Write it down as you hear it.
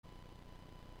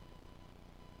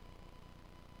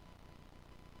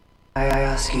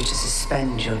ask you to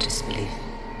suspend your disbelief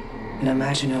and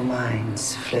imagine your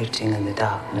minds floating in the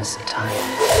darkness of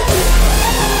time.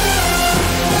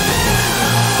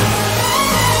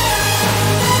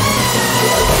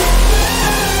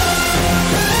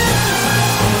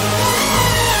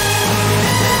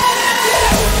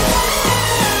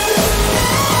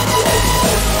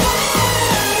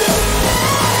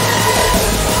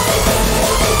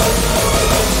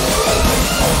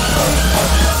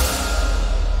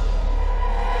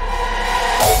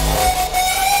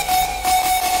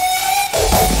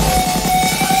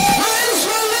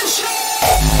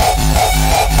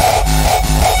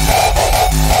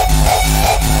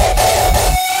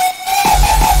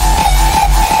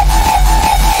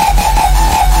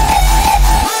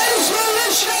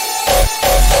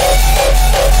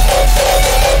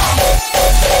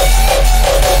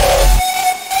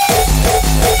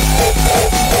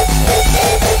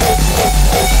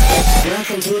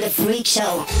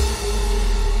 Show.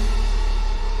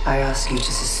 I ask you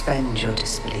to suspend your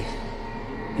disbelief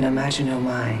and imagine your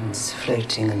minds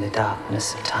floating in the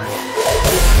darkness of time.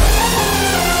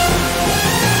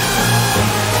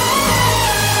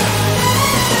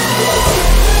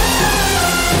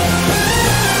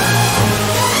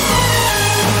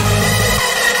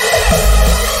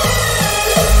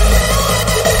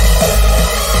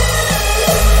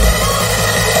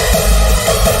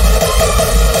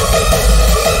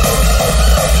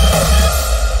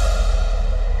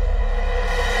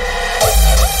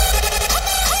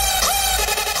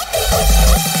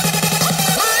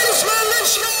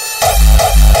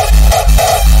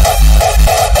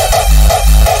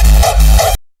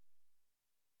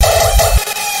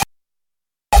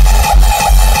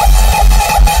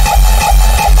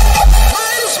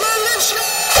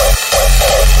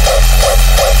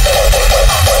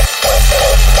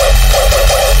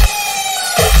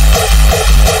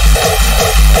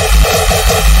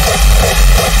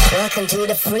 Welcome to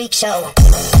the Freak Show.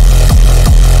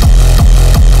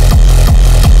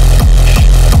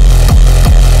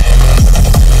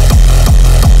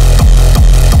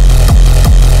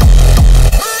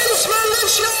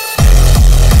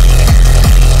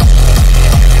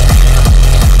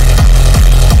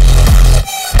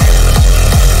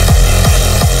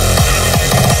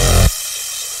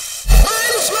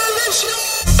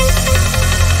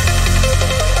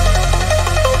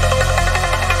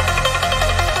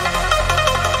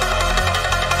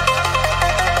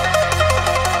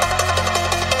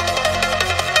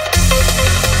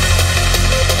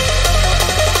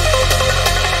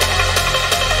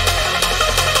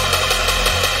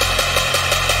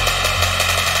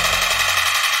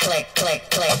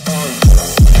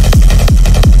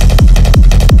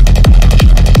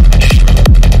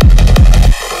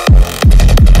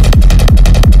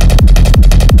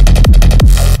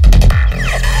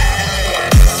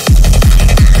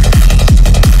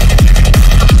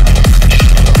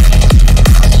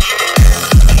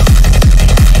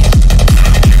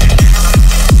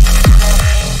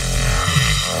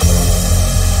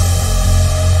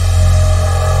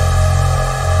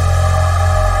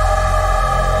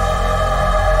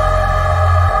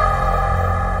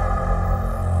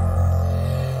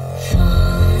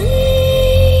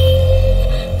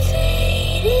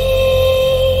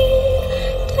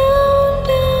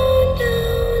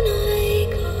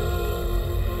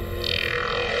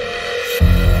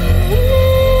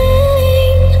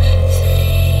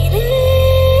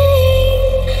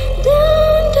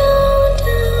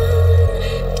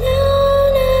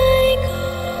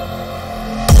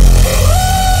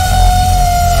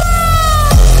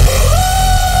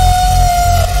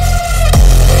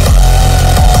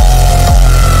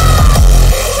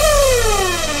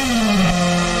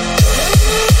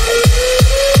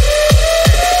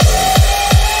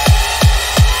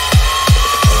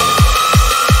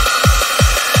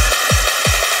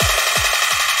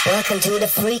 Welcome to the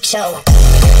Freak Show.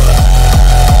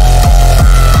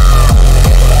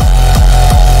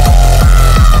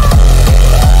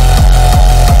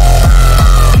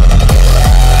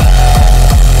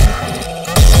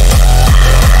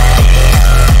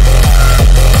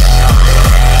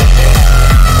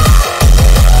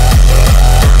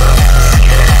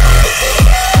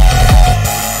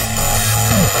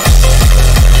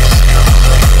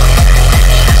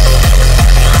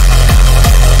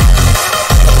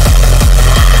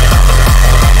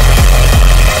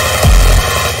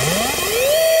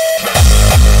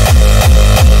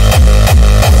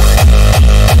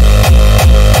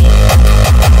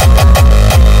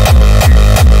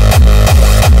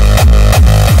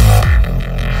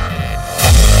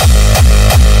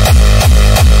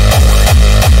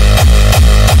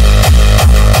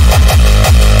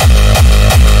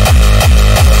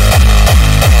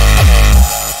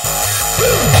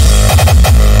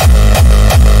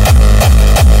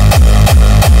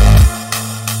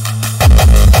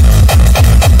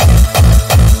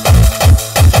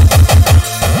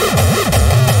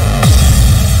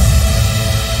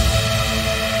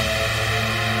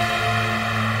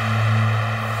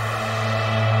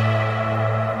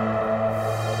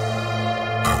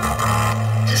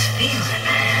 feeling,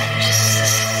 man. Just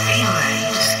this feeling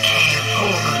just came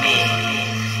over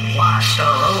me, washed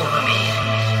all over me.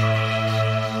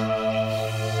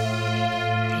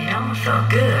 You know, it felt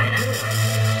good.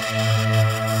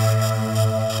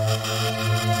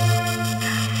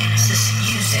 And it's this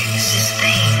music, it's this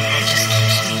thing that just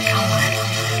keeps me going.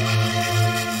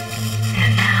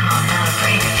 And now I'm not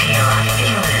afraid to feel. I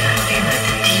feel it. The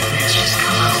deepness just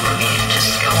come over me and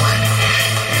just going.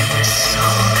 And this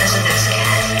song, because of this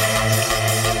cat,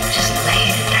 just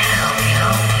laid it down, you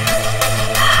know?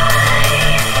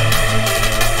 High,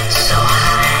 so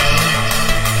high.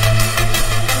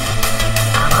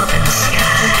 I'm up in the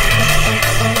sky.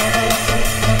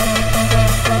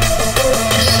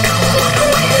 Just going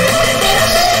away and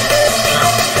just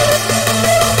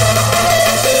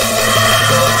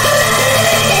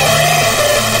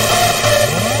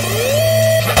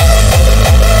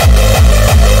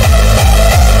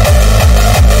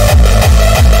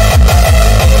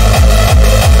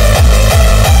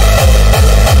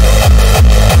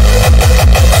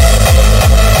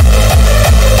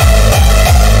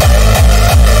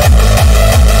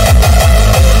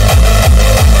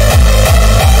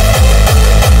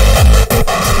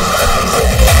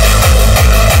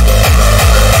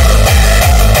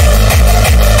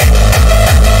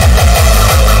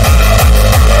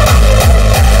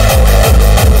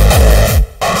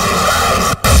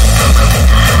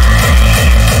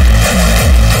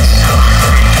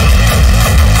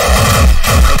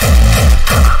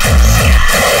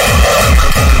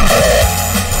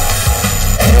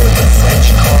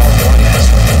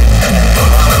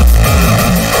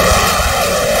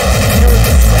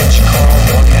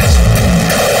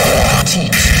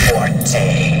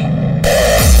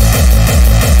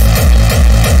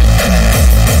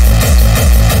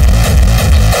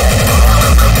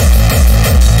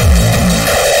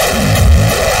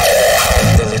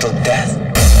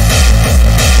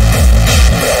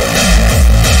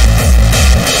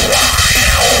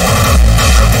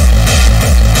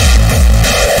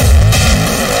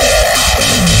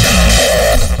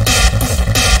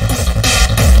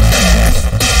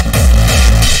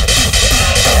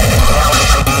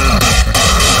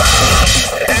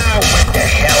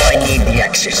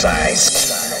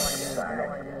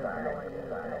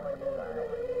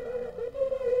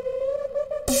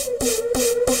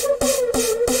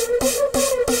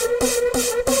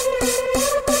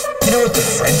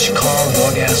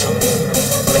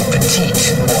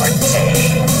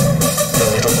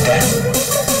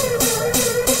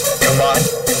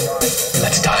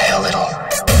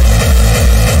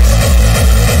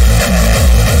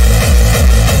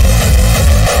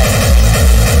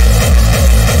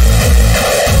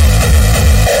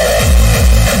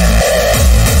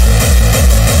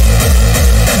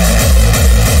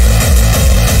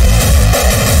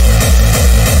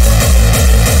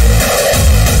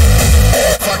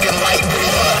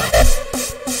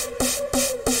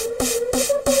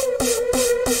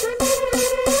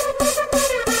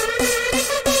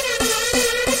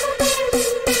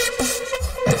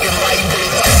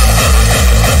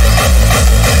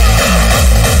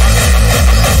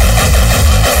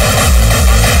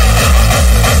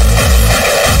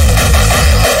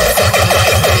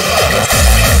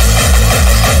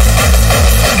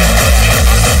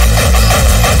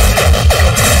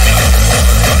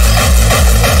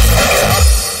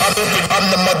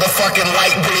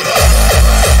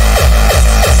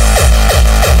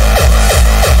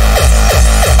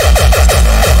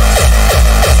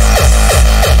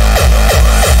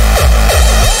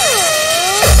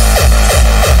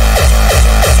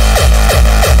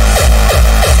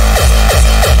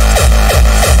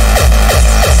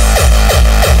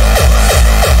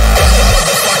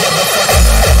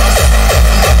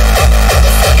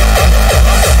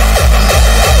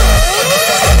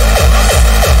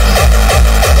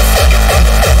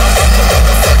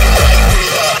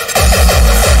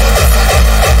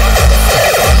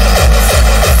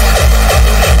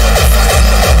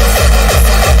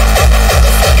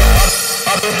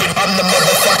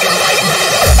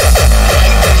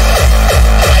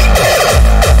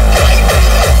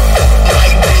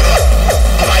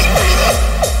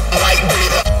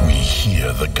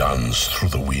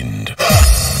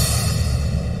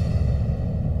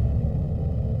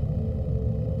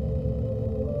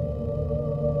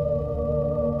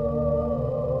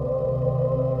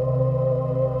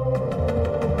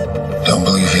Don't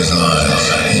believe his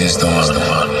lies. He is the one.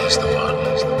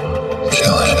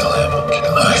 Kill him.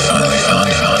 I finally found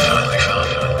him.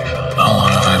 How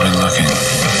long have I been looking?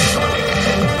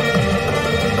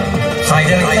 Find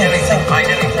anything?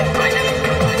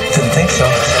 Didn't think so.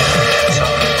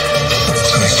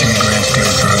 So he's changed.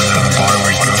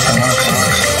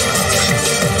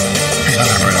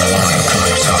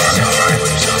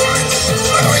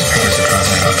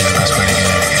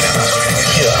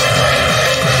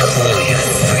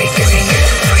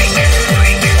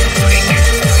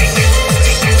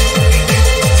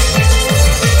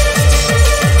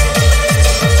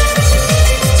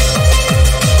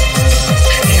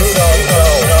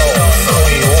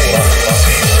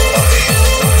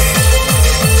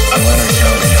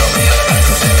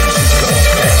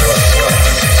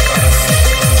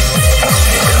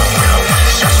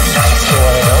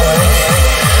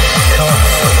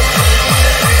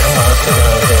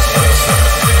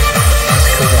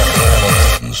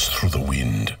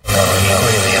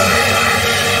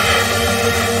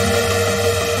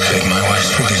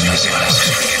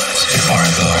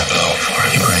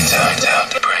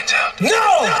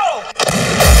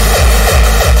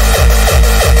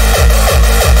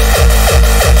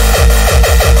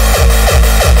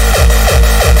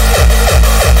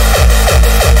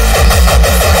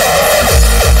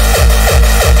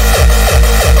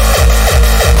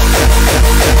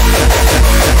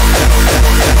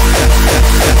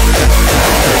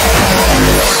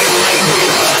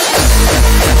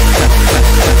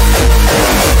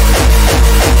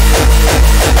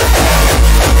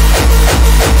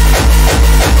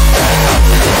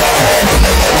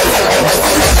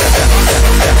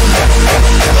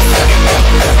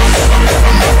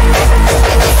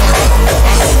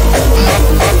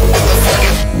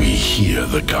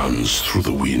 through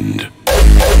the wind.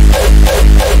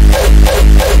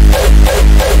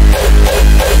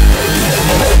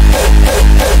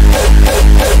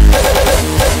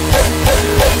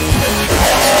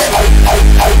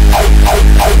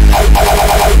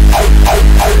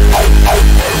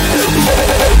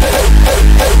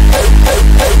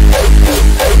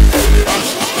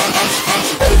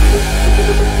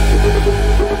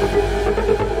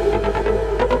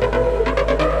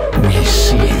 We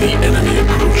see the enemy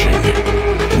approaching.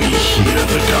 We hear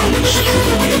the guns through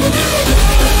the wind.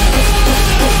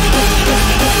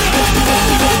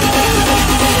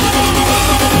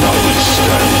 While we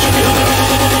stand together,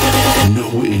 no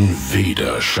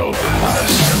invader shall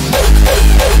pass.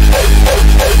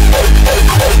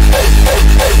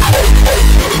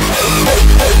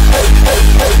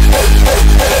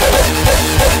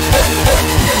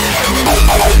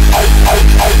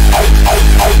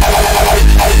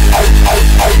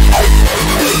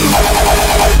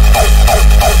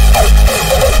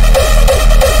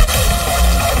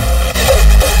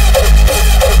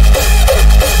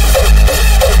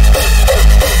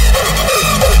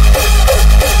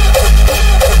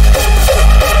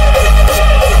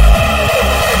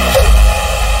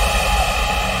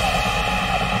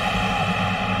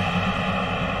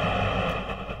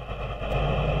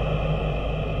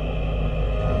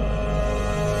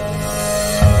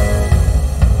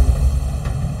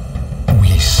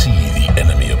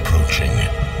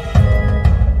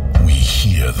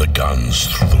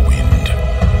 Through the wind.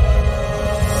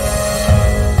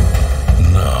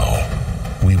 Now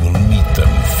we will meet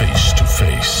them face to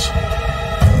face.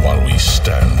 While we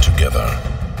stand together,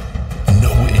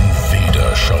 no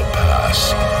invader shall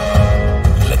pass.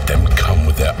 Let them come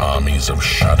with their armies of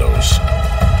shadows.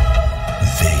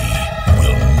 They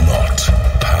will not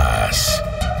pass.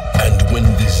 And when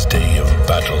this day of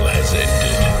battle has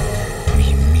ended,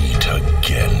 we meet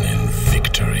again in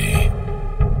victory.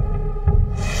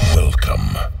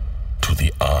 Welcome to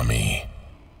the army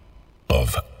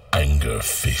of Anger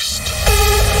Fist.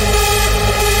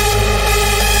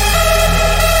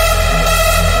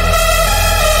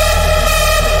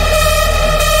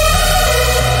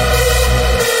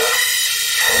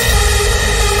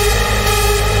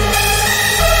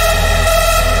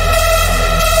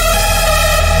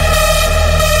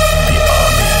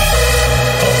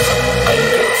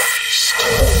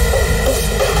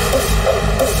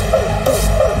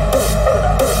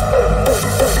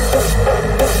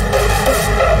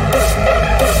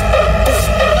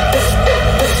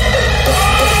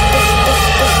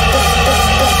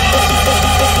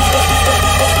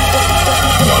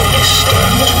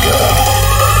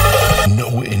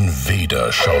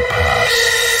 Shall pass.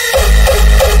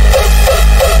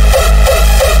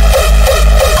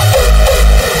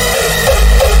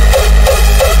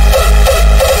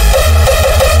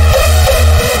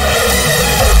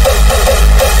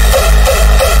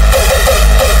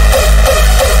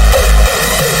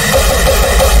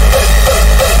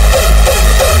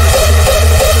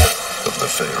 Of the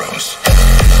Pharaohs.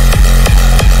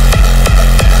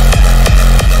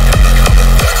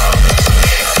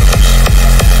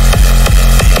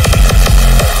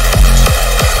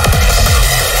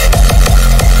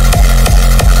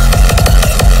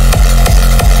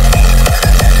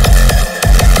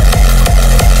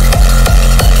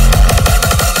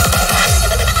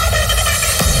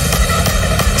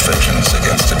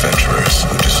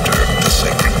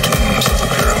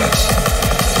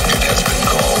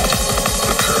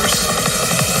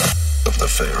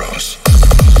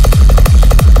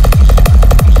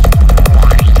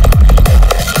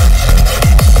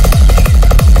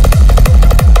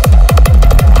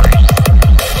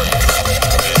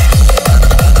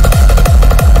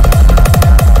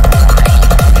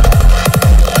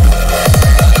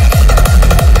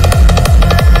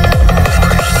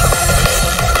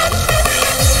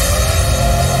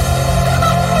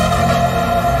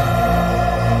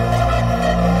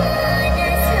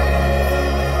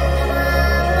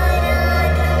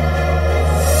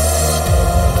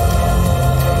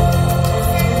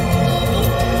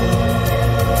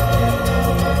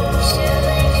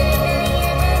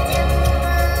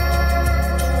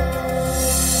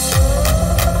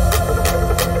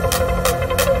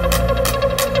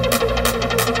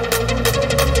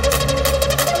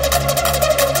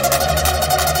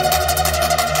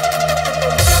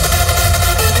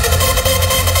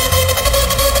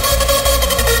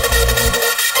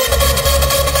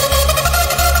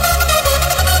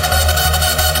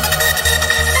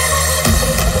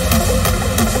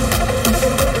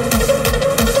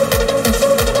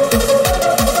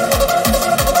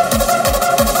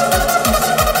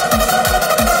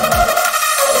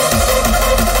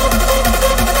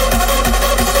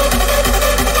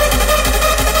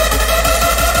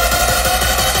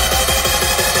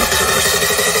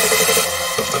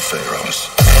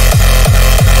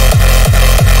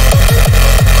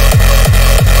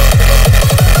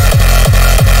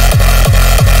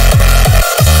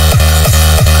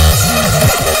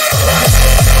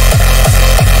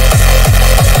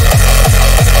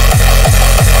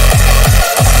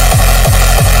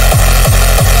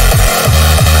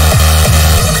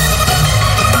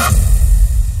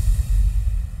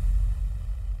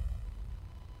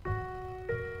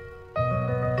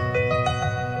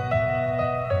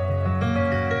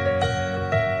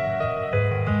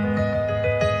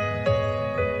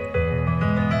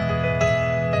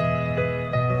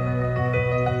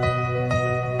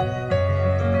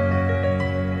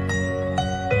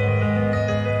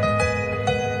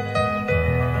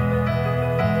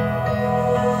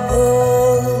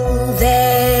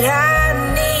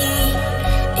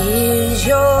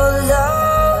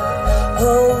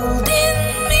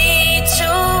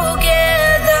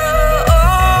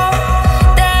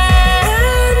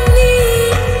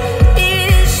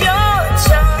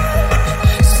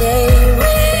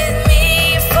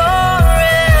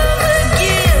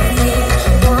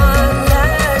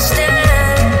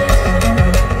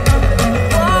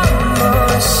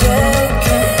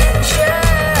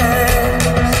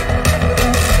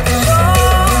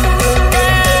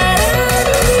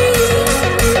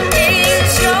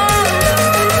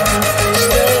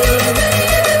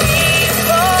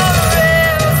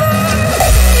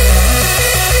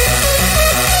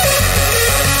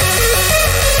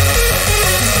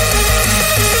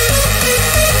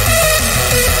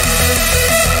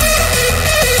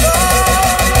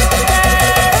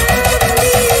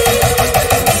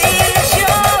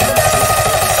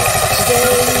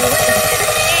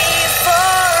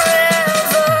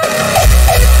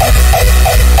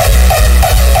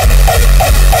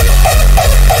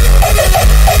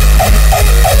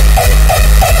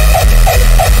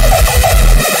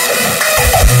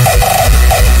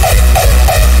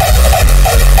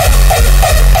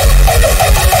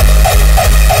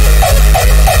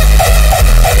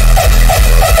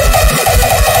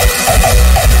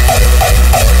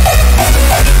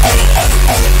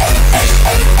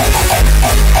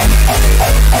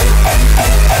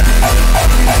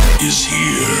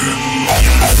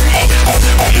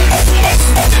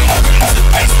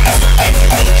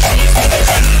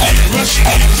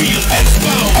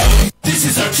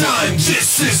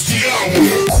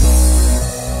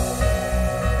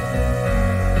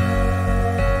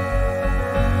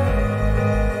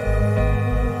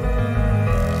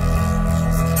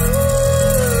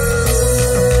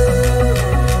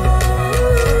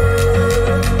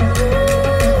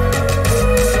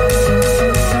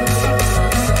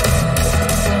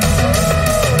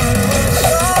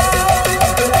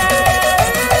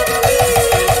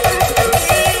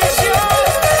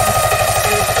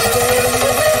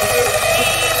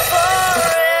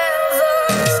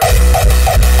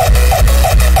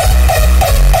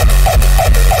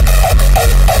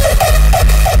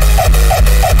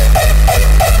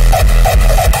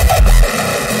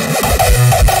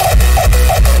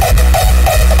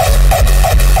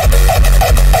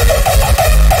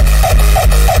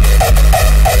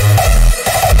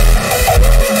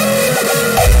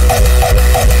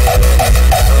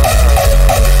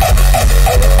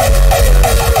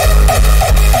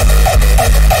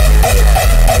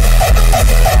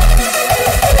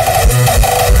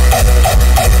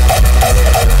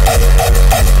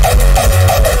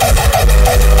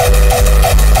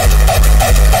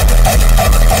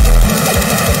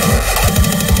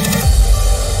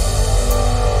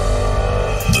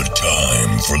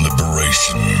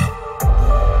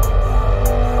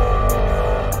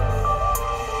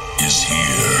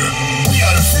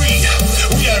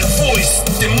 voice.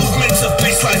 The movements of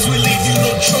basslines will leave you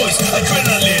no choice.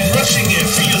 Adrenaline rushing in,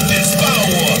 feel this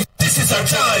power. This is our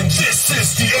time, this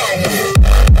is the hour.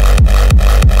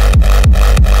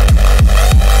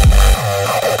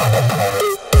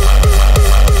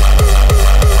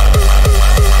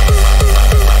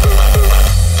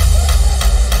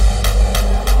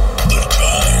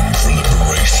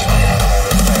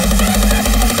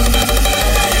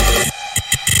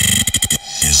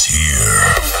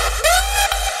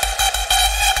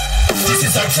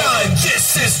 Time,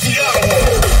 this is the hour.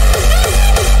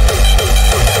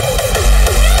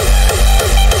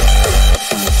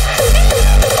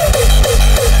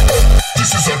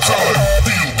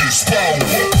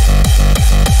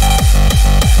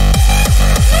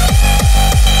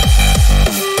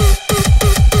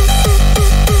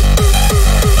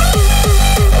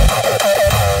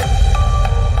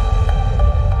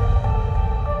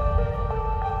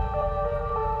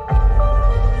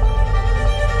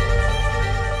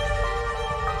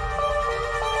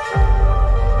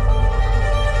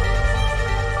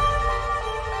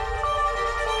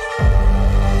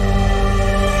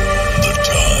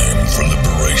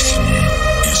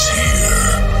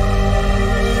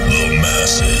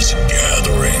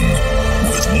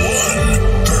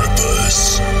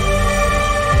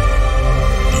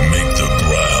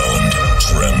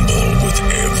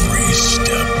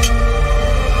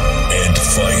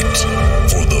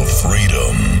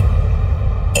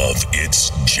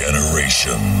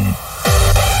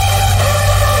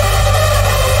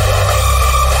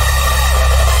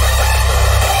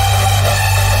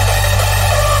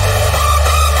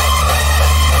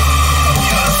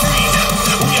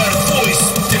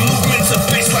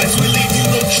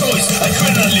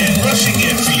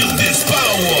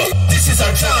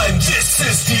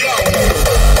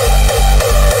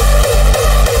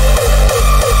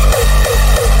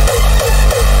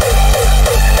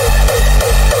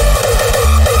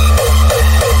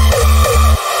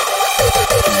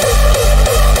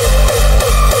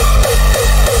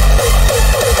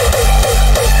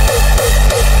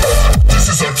 This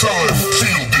is our time,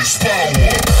 feel this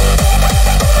power.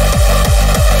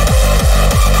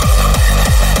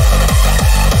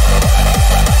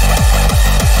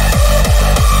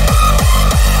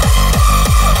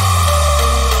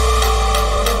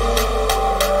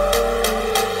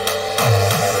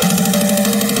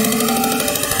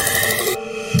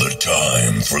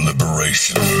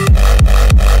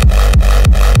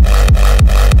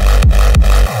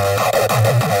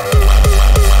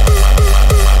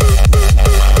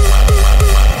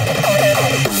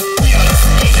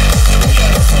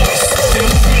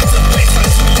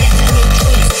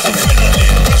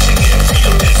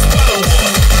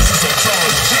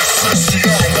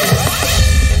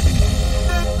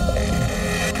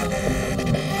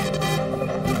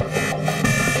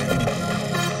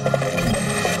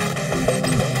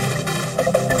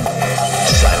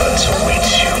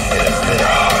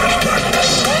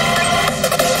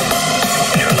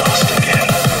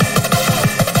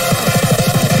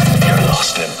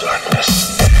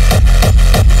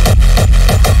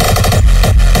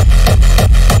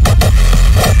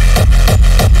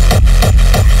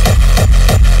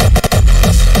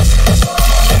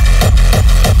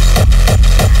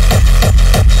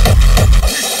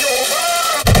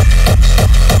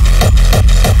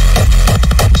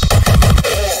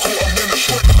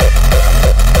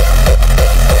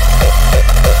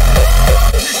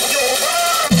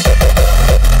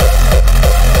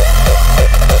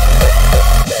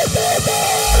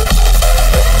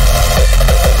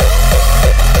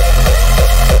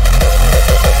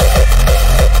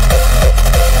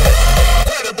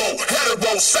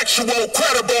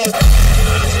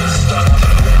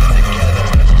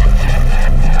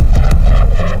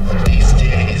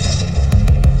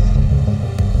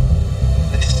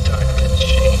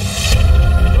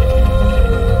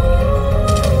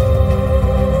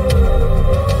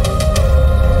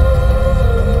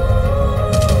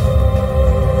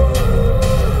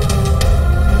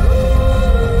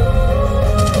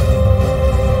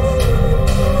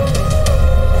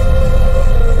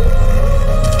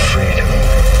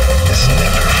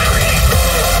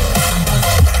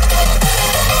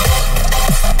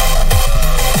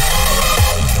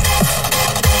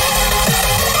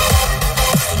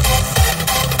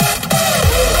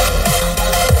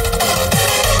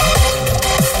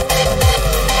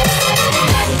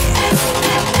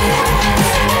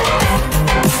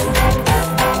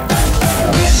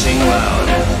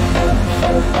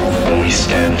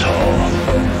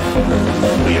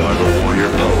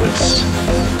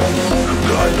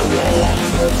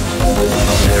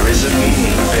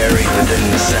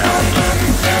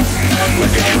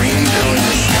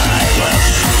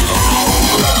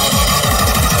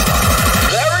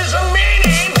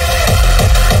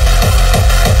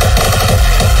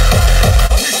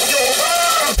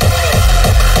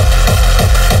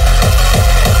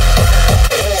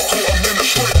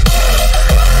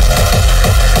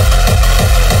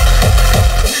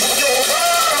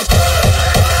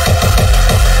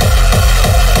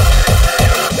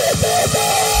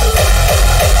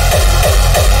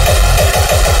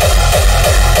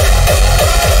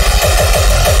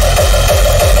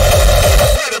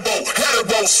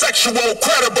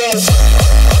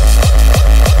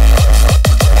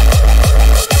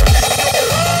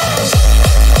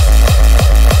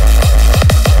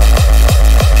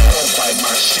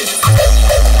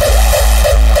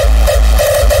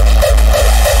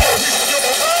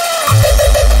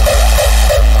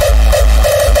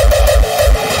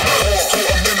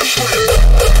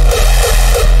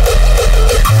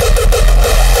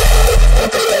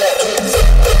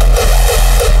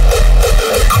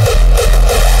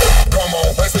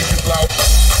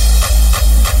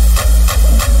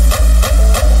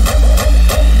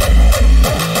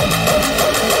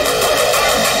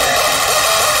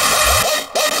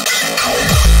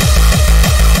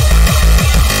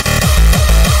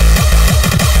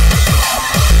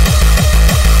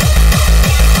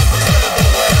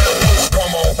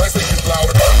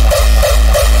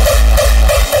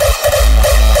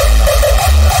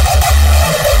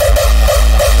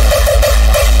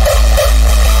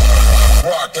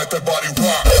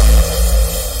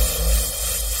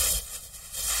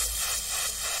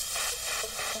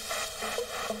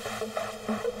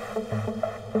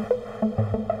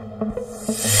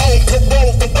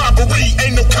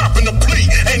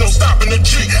 in the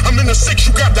G. I'm in the 6,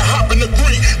 you got to hop in the 3.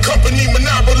 Company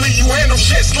monopoly, you handle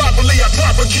shit sloppily. I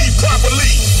drop a key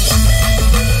properly.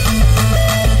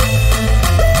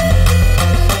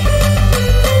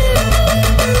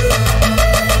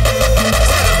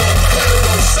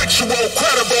 Sexual,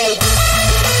 credible.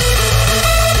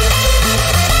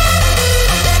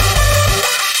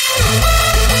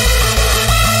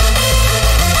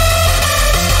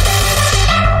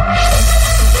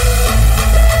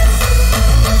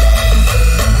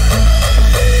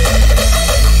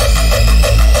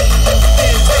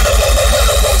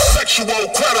 Sexual,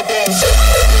 credible.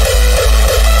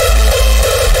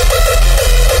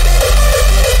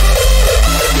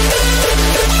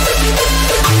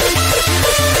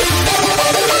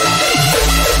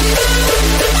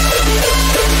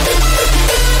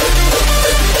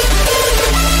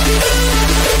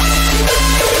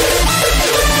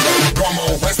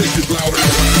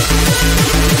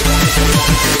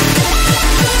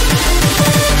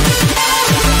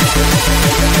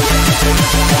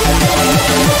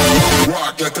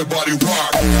 Let the body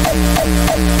rock.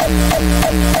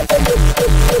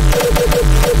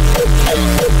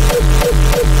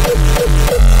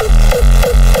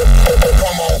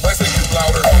 Come on, let's make it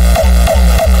louder. Come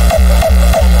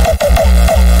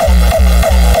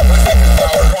on, let's make it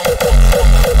louder.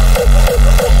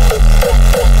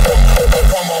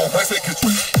 Come on, let's make it.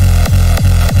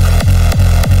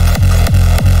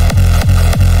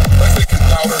 Let's make it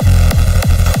louder.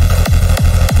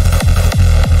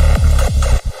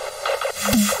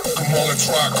 Let's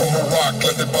rock, come on rock,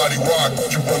 let the body rock.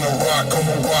 You wanna rock, come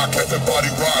on rock, let the body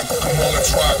rock. Come on,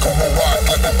 let's rock, come on rock,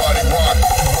 let the body rock.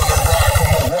 You wanna rock,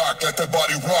 come on rock, let the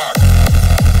body rock.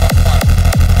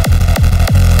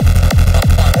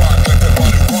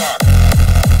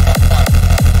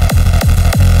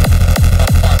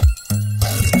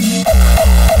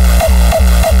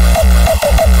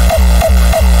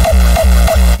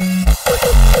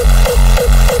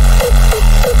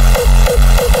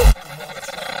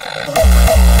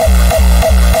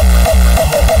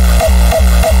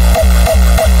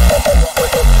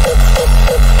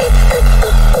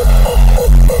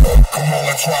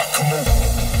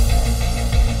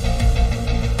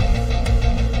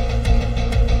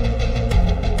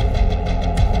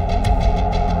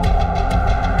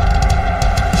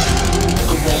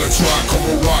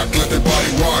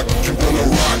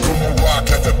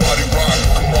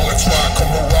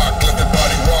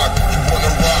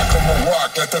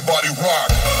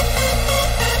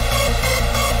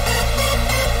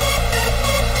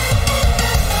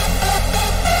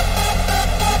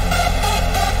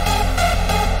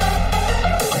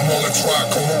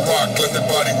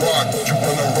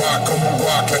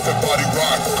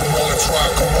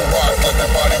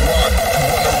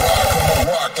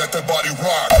 Rock, let the body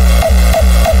rock.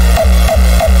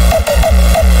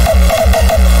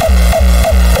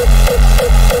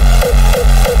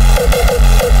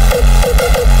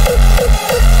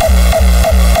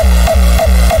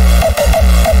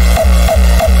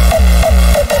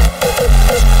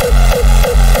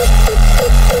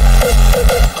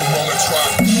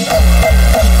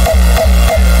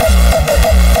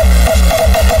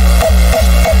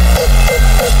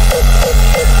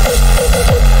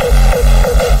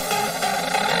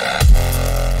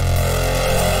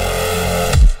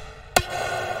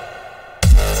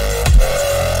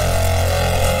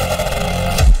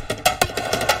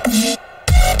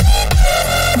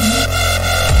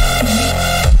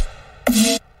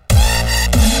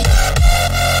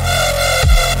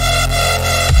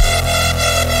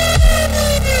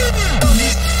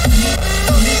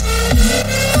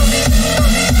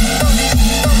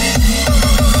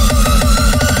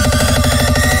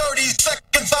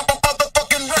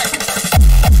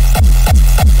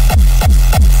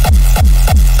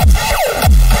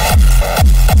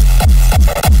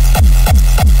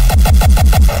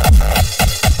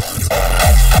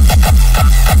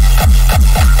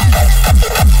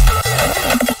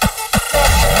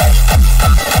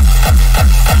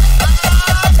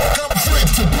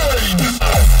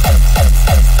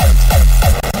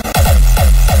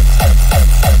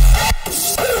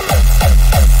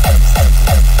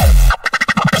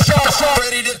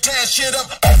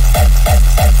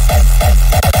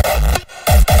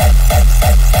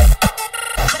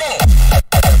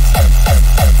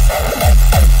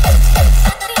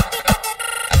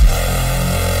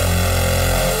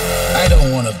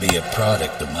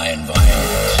 Product of my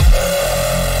environment.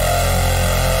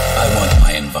 I want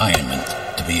my environment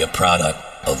to be a product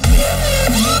of me.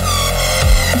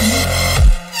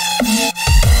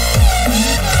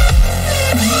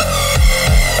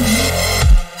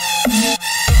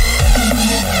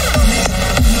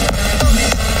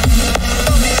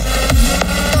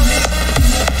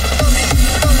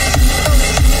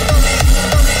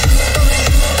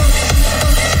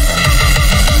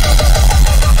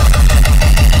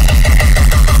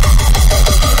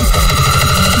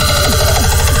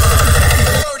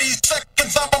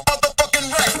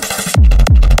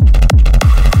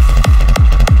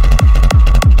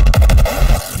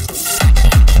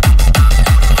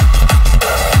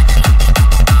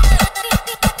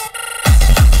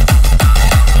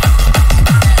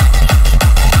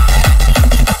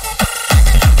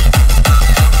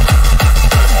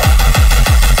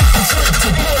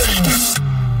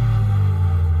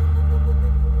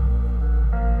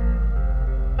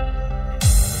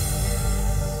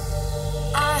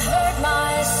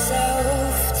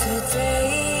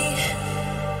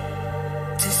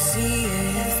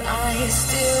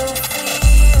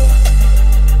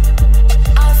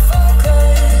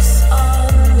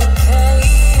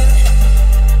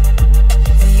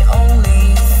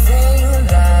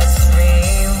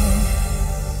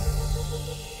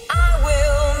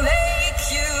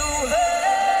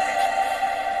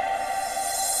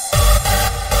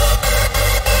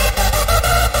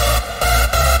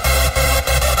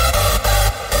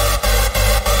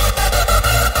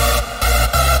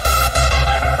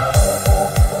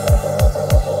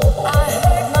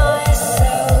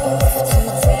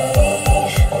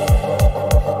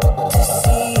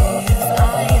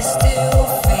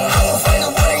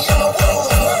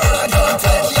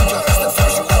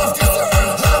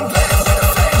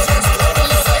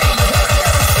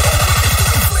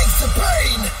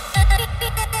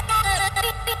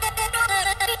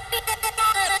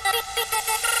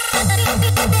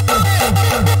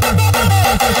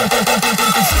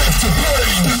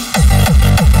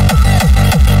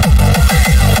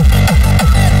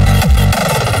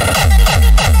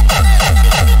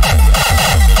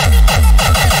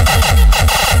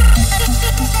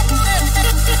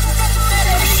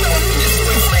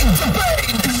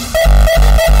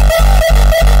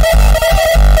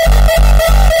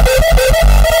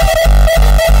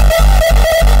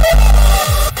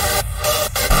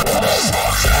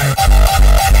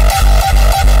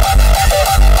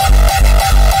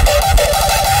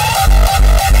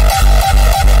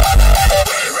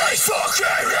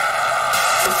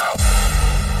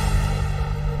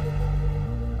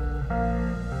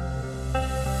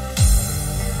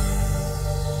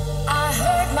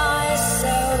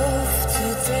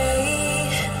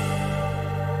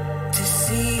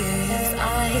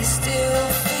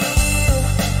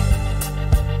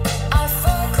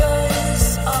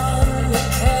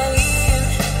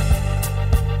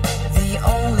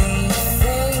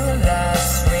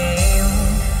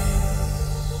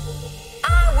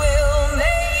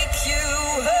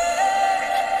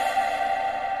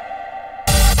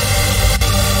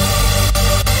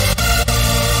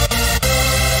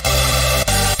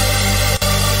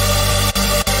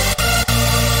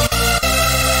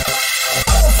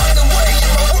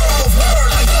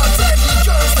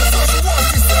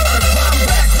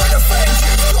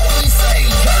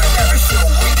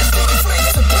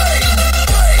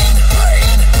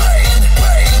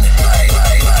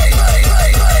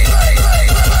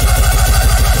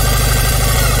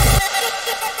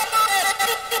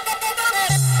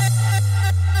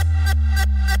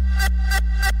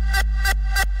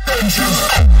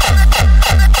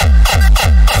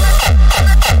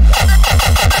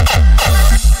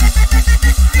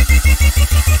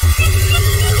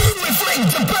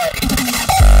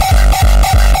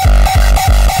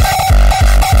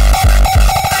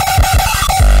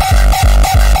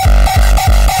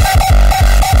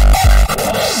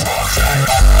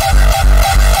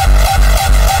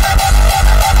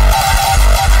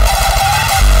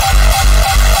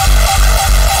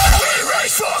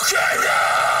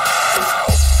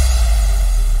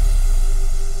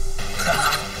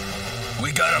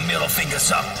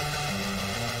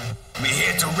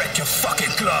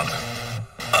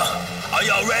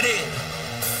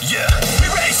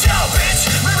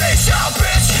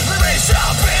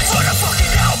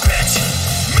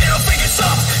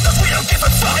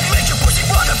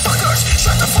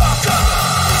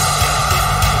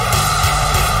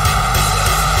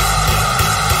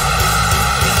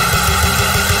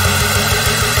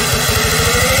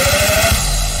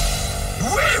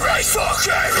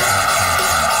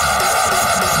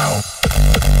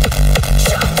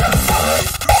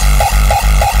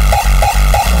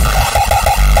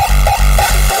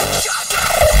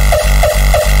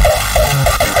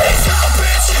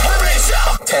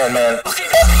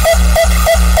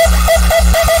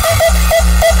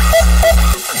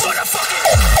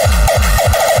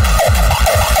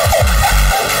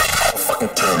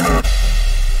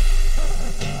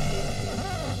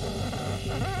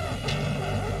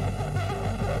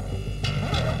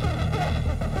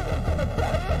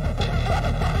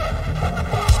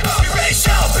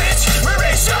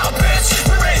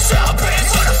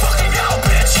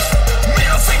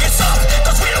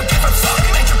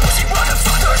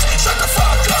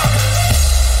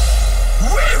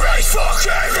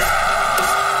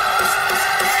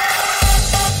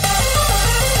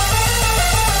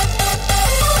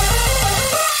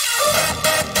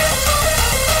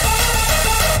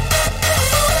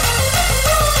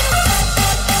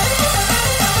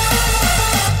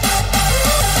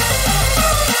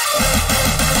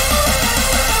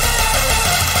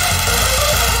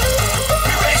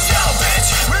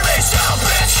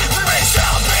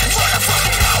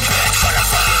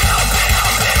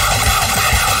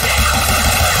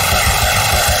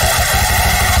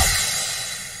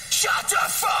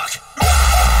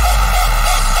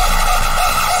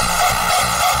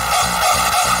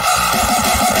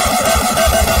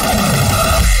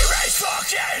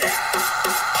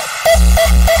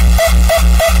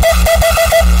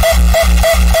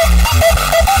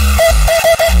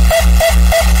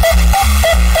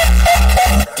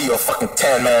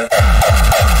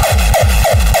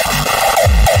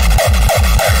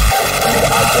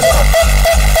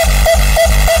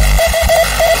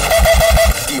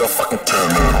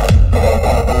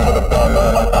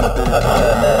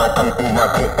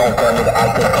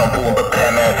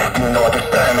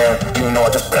 know I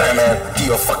just grind, man. Give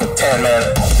you a fucking 10, man.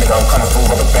 Nigga, I'm coming through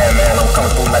with a band, man. I'm coming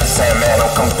through like the Sandman.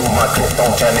 I'm coming through my clip,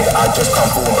 don't jam, nigga. I just come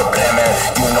through with a brand, man.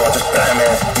 You know I just grind,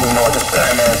 man. You know I just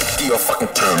grind, man. Give you a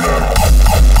fucking 10, man.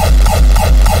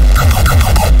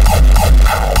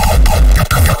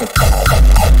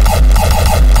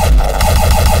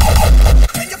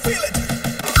 Can you feel it?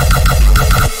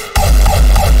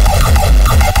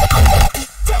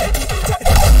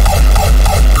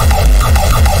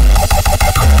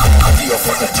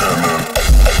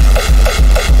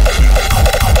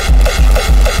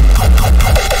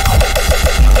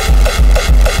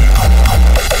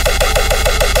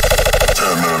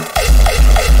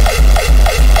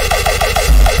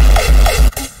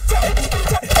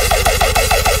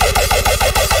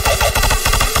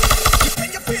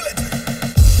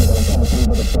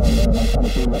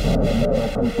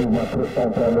 Give you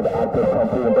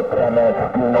a fucking 10, man.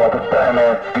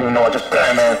 You know I just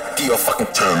grind, man. Give you a fucking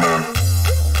 10, man.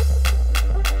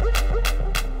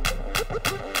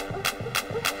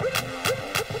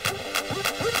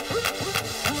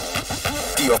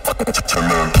 Give you a fucking 10,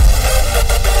 man.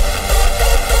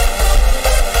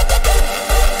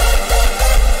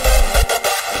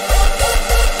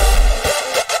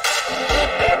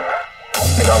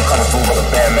 Nigga, I'm coming through with a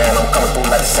band, man. I'm coming through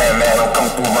like the Sandman. I'm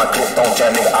coming through my clip, don't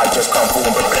jam, nigga. I just come through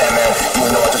with a brand, man.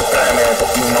 You know I just grind, man.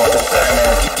 You know I just grind,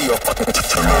 man. Give you a fucking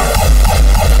 10, man.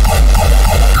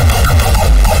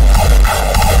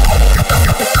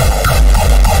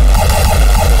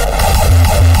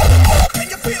 Can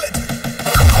you feel it?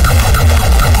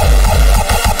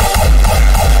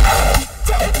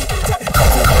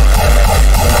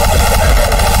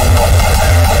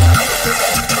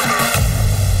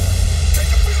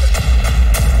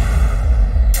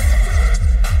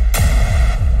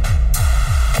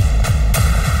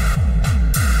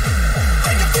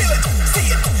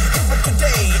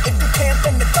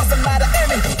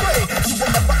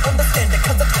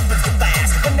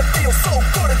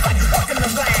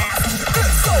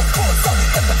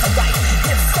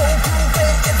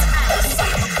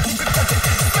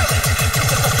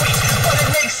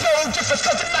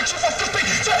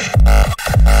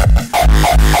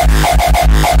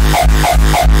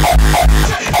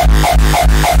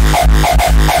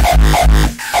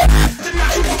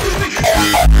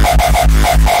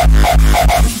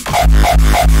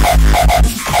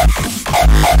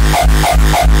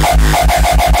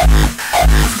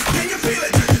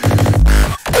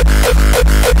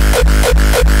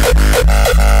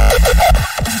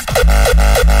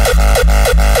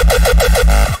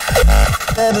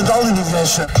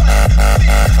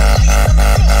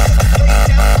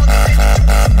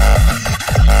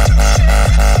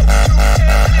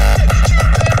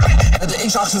 De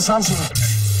X28 X28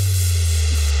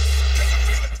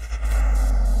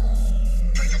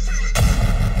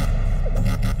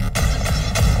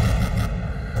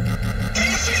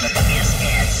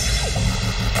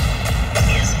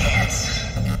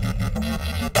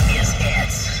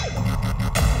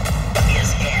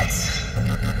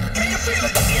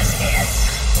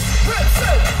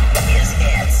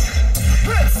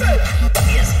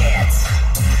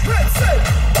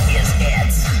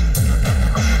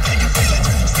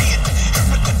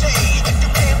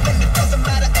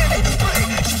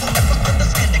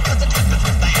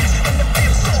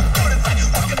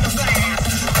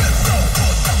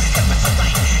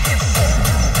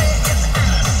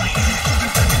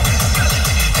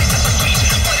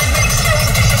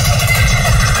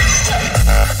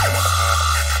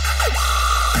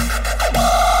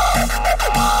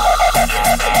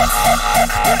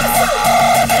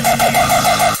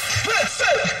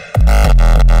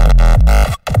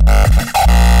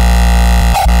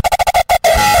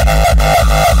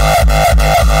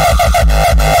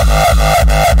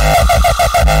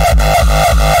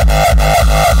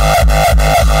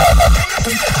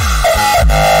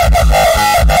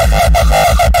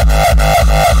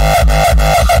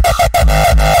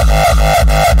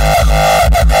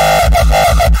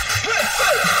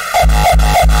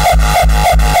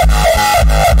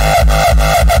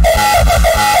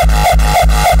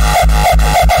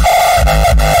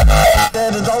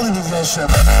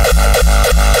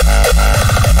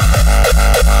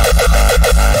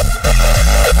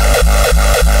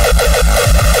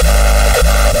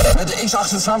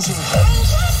 Samsung.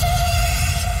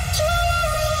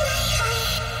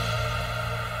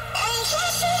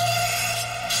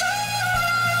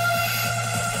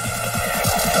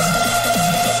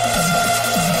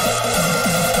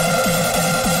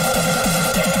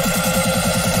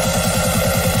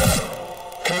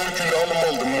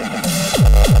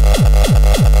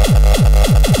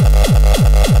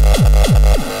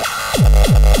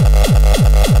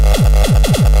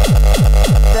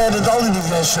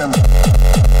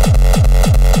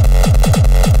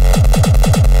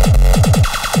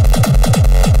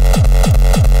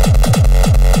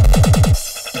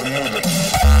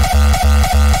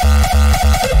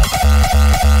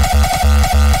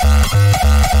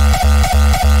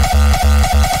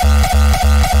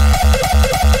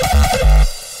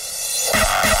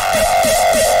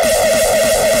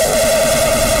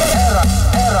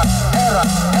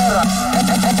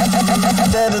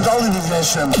 Derde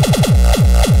universum.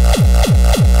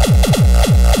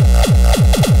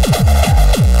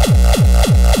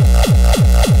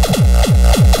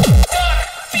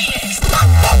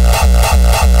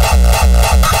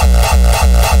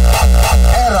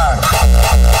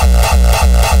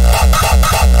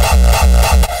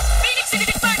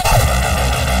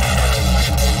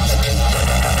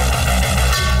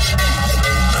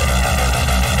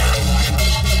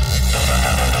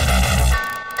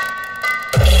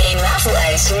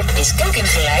 Is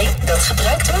keukengelei dat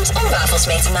gebruikt wordt om wafels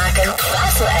mee te maken.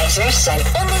 Wafelijzers zijn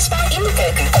onmisbaar in de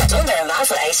keuken. Zonder een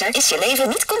wafelijzer is je leven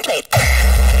niet compleet.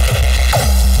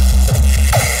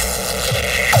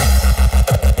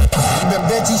 Ik ben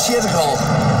Betty Cirkel.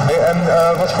 En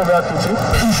wat voor werk doet u?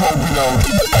 UFO-piloot.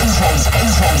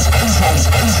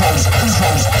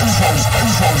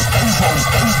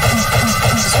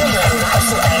 Zonder een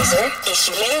wafelijzer is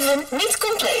je leven niet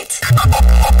compleet.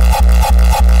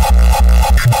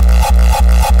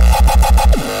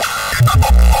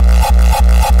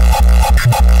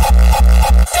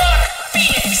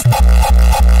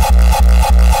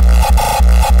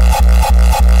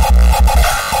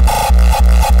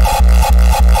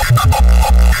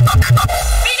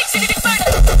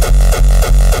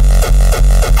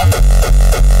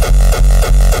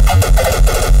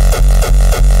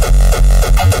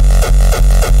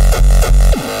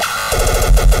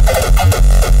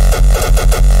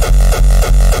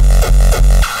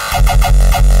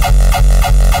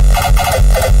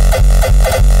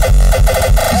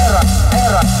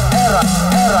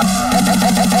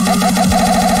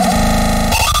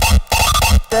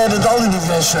 Derde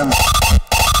universum.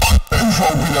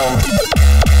 UFO-piloot.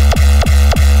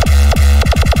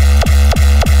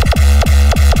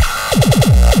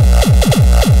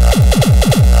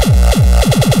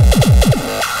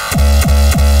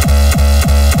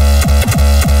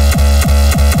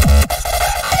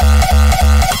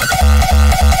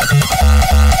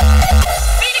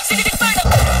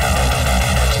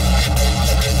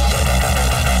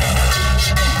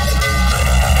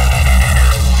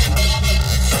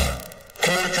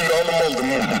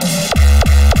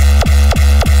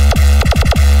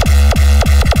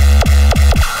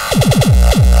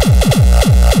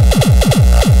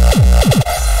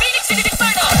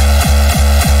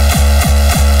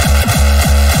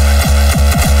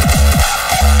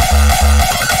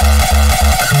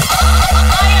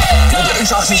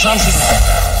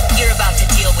 You're about to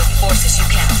deal with forces you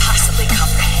can't possibly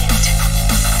comprehend.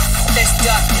 There's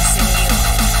darkness in you,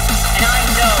 and I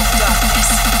know darkness.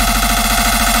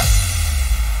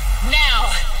 Now,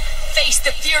 face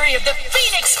the fury of the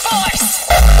Phoenix Force!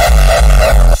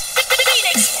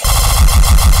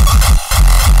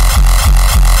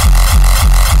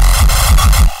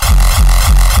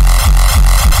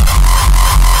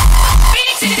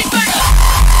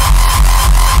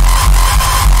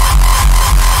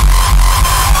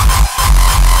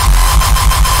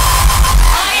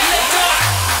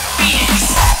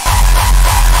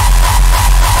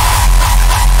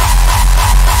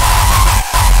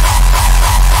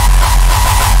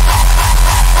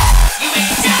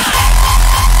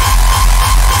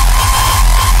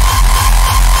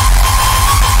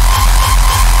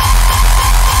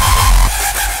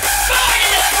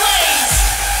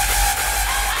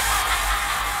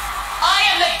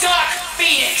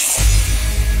 Phoenix!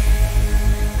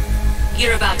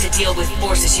 You're about to deal with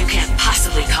forces you can't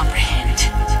possibly comprehend.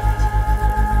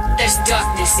 There's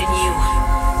darkness in you.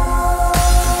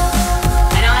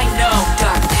 And I know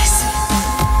darkness.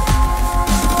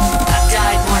 I've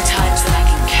died more times than I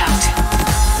can count.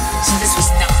 So this was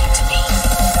nothing to me.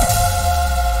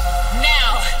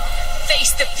 Now,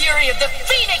 face the fury of the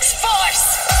Phoenix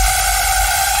Force!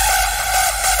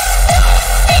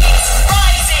 Phoenix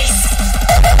rises!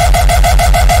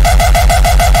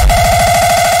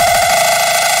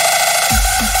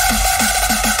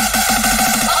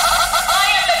 I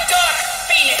am the Dark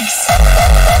Phoenix!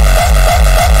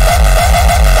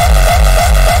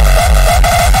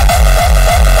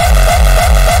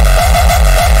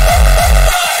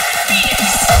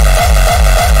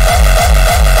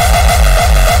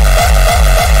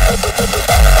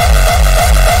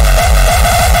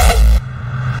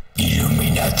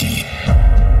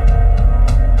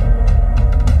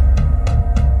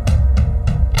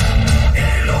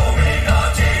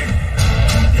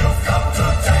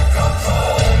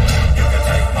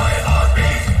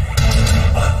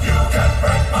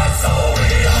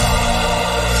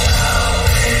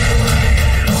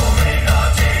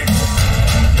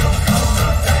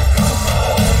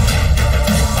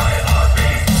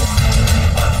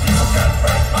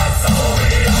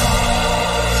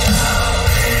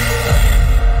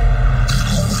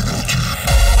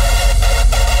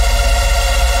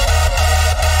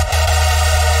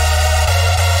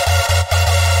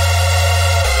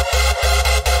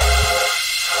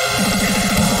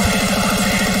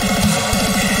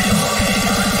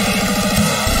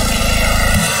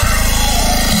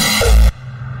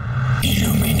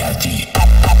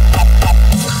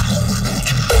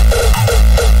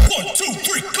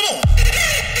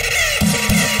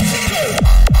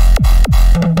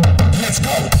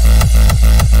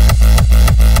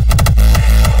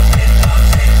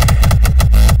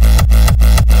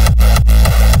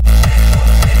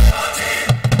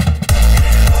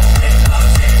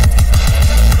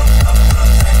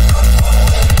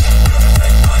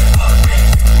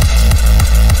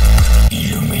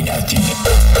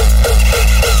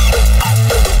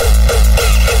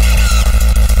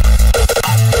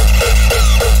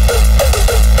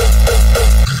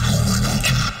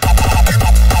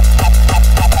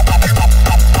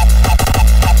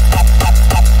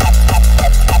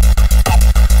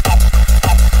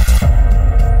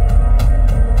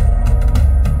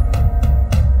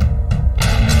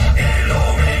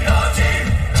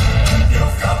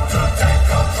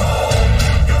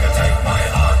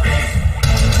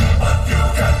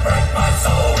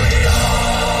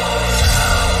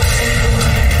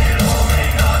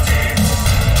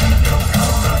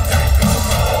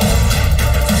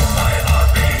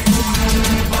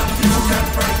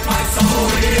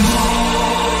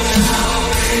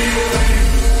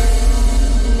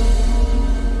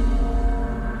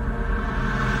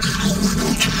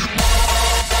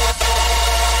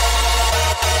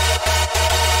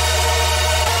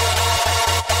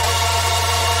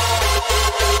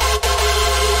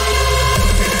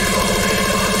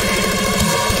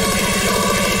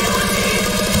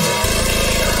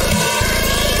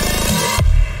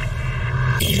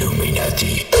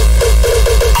 Illuminati.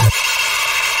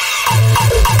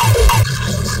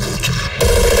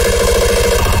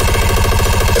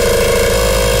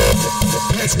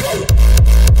 Let's go.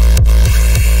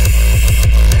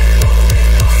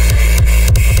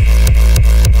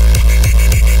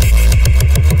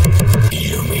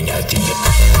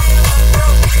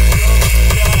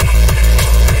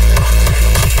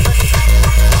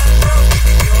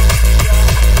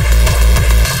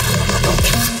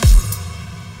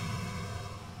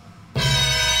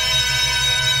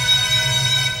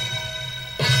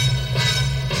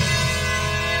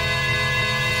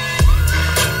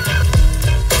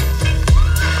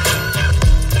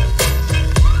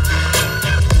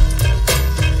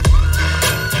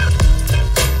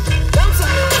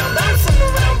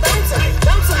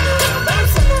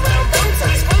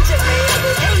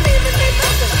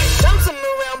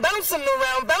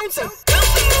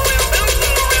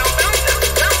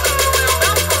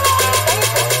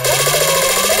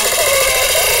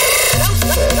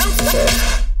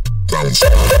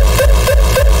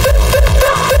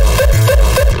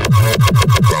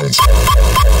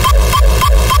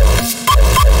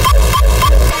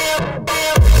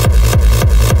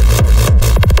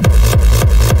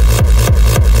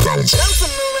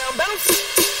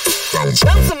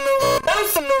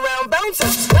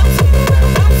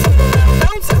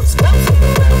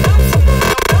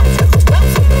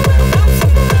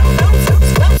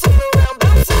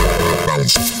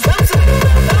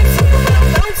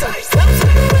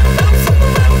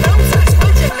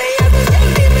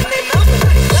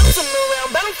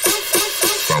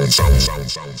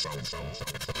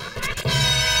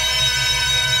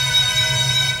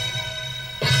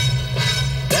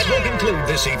 That will conclude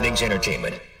this evening's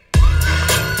entertainment.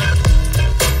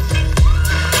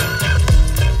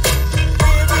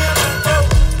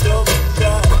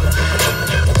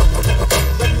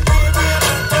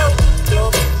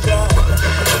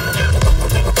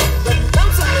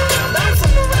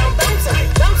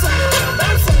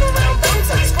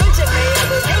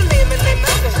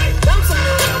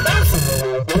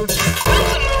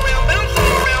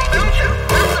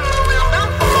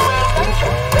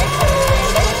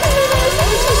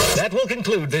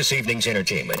 Conclude this evening's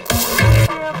entertainment.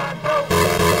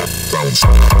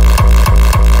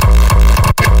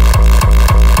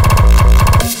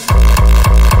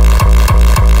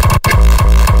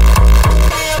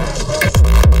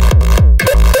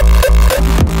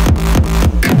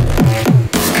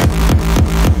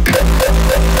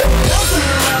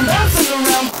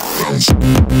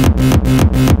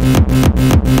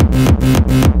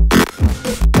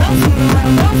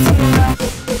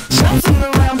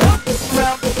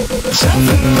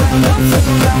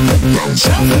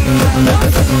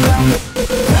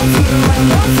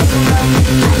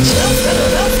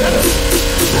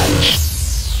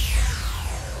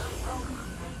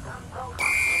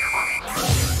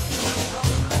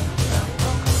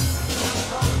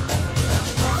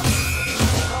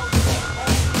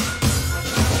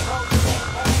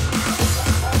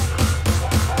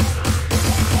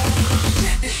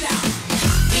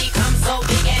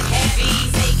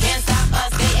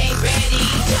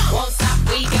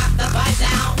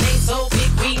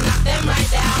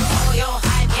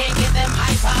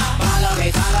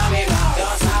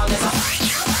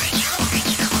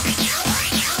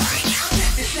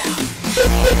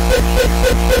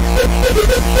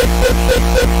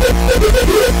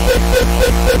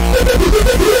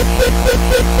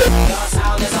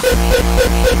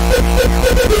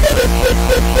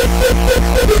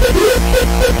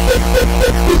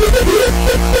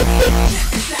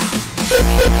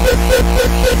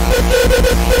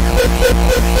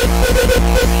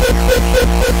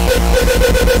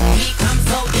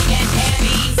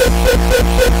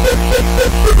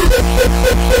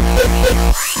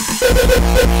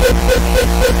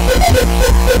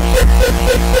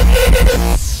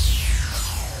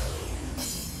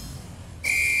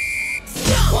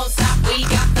 Won't stop, we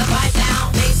got the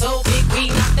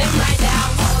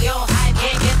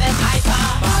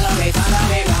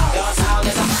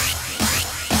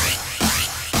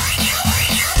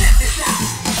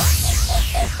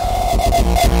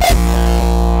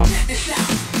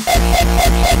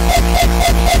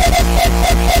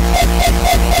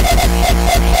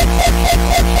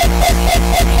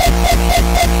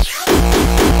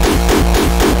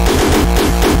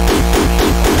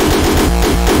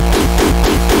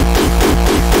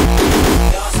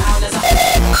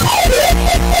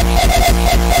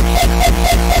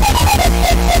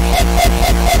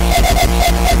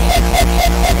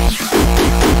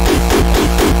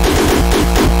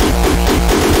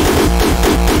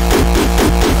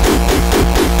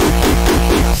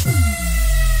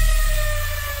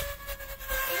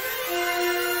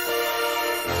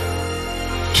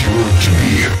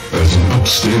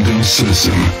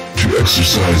citizen to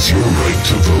exercise your right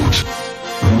to vote.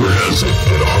 Rumor has it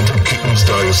that 100 kittens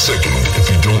die a second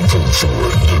if you don't vote for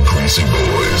the Greasy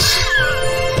Boys.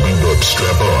 Lean up,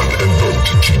 strap on, and vote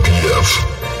GPF.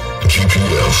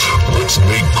 GPF, let's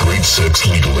make great sex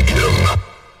legal again.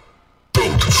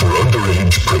 Vote for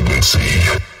underage pregnancy.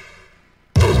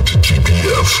 Vote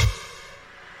GPF.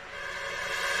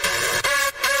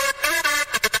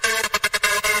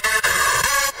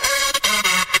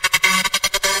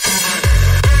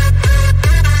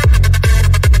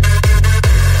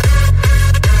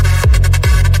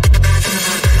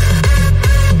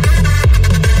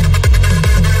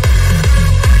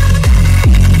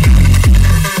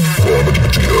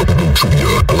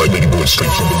 I like making boys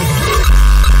straight from the linear.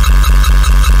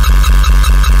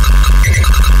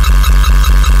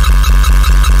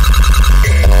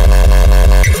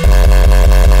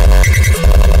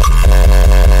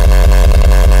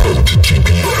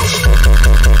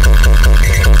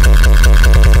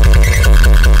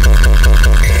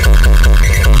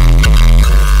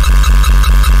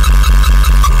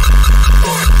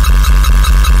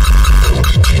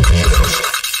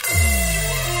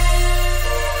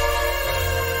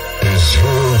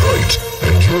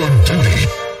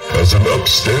 As an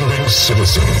upstanding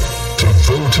citizen, to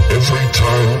vote every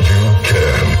time you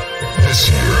can. This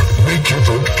year, make your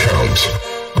vote count.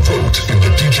 Vote in the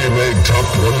DJ Mag Top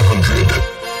 100.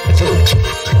 Vote,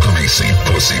 greasy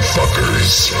pussy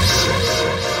fuckers.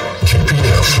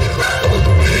 GPF all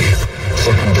the way.